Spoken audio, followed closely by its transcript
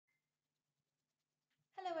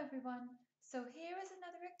everyone. So here is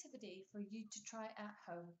another activity for you to try at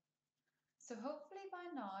home. So hopefully by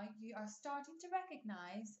now you are starting to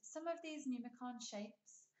recognize some of these Numicon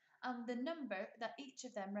shapes and the number that each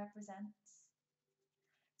of them represents.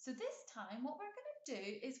 So this time what we're going to do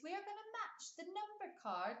is we are going to match the number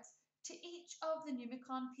cards to each of the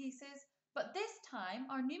Numicon pieces, but this time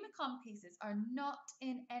our Numicon pieces are not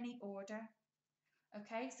in any order.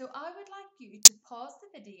 Okay, so I would like you to pause the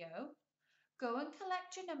video. Go and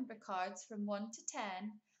collect your number cards from 1 to 10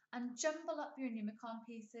 and jumble up your Numicon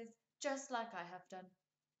pieces just like I have done.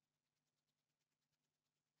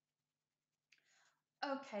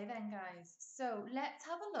 Okay then guys, so let's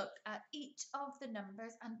have a look at each of the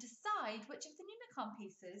numbers and decide which of the Numicon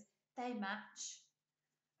pieces they match.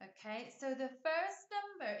 Okay, so the first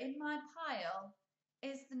number in my pile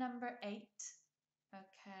is the number 8.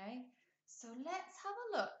 Okay, so let's have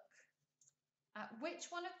a look at which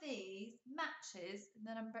one of these matches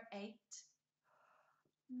the number 8.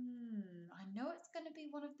 I know it's going to be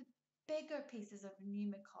one of the bigger pieces of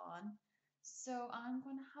Numicon, so I'm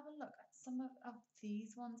going to have a look at some of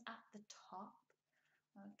these ones at the top.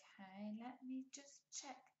 Okay, let me just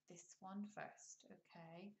check this one first.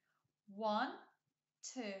 Okay, 1,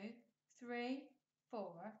 2, 3,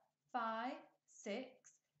 4, 5, 6,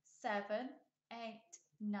 7, 8,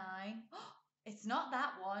 9. It's not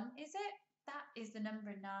that one, is it? That is the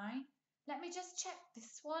number 9. Let me just check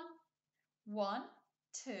this one. 1,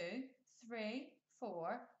 2, 3,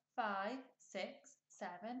 4, 5, 6,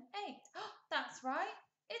 7, 8. That's right.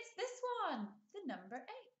 It's this one, the number 8.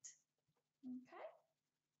 Okay.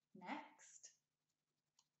 Next.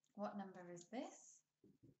 What number is this?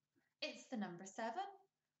 It's the number 7.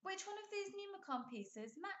 Which one of these Numicon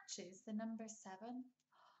pieces matches the number 7?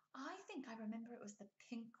 I think I remember it was the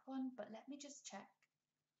pink one, but let me just check.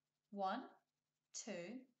 1, 2,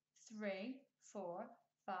 3, 4,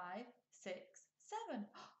 5, 6, 7.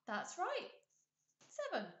 That's right.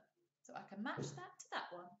 7. So I can match that to that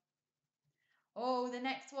one. Oh, the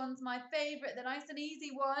next one's my favourite, the nice and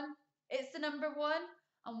easy one. It's the number 1.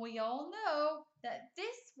 And we all know that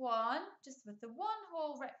this one, just with the one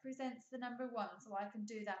hole, represents the number 1. So I can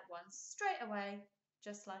do that one straight away,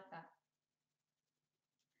 just like that.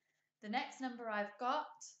 The next number I've got,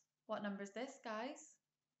 what number is this, guys?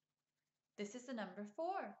 This is the number 4.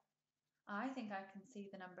 I think I can see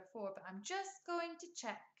the number 4, but I'm just going to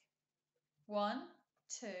check. 1,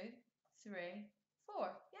 2, 3, 4.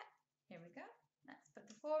 Yeah, here we go. Let's put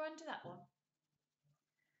the 4 under that one.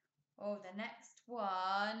 Oh, the next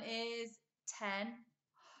one is 10.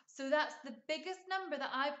 So that's the biggest number that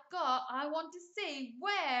I've got. I want to see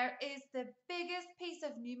where is the biggest piece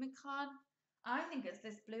of Numicon. I think it's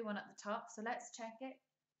this blue one at the top, so let's check it.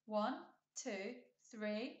 1, 2,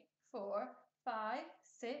 3, 4, 5,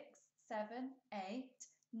 6, 7, 8,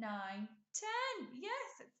 9, 10. Yes,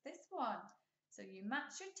 it's this one. So you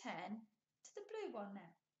match your 10 to the blue one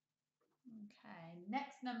now. Okay,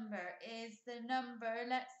 next number is the number,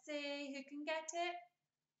 let's see who can get it.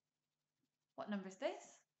 What number is this?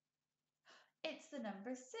 It's the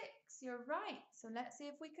number 6, you're right. So let's see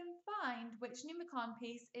if we can find which Numicon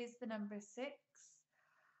piece is the number 6.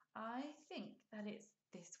 I think that it's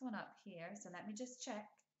this one up here, so let me just check.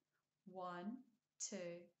 1, 2,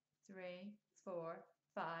 3, 4,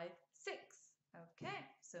 5, 6. Okay,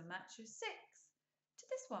 so match your 6 to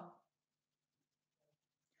this one.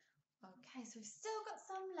 Okay, so we've still got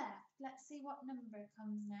some left. Let's see what number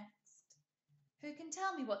comes next. Who can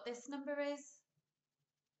tell me what this number is?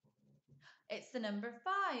 It's the number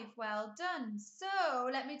 5. Well done. So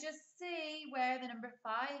let me just see where the number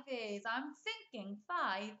 5 is. I'm thinking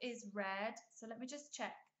 5 is red. So let me just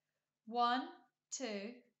check. 1, 2,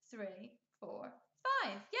 3, 4,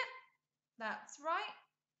 5. Yep, that's right.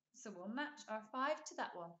 So we'll match our 5 to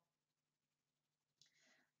that one.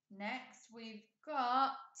 Next we've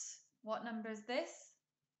got, what number is this?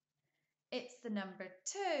 It's the number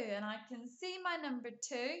 2, and I can see my number 2.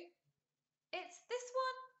 It's this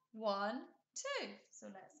one, 1, 2. So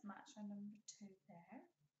let's match our number 2 there.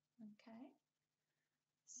 Okay.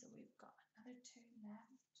 So we've got another 2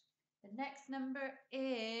 left. The next number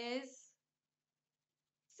is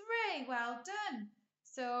 3. Well done.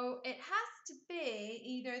 So it has to be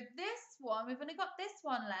either this one, we've only got this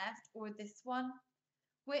one left, or this one.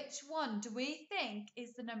 Which one do we think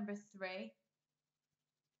is the number 3?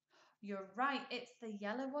 You're right, it's the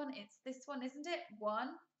yellow one. It's this one, isn't it? 1,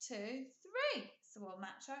 2, 3. So we'll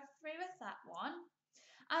match our 3 with that one.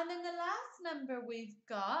 And then the last number we've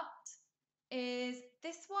got is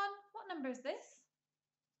this one. What number is this?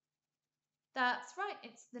 That's right,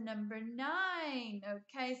 it's the number 9.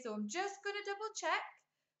 Okay, so I'm just going to double check.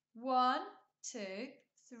 1, 2,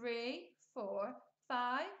 3, 4,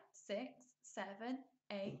 5, 6, 7,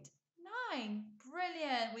 8, 9.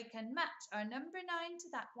 Brilliant. We can match our number 9 to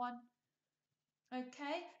that one.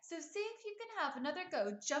 Okay, so see if you can have another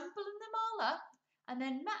go jumbling them all up and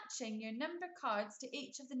then matching your number cards to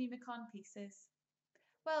each of the Numicon pieces.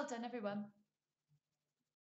 Well done, everyone.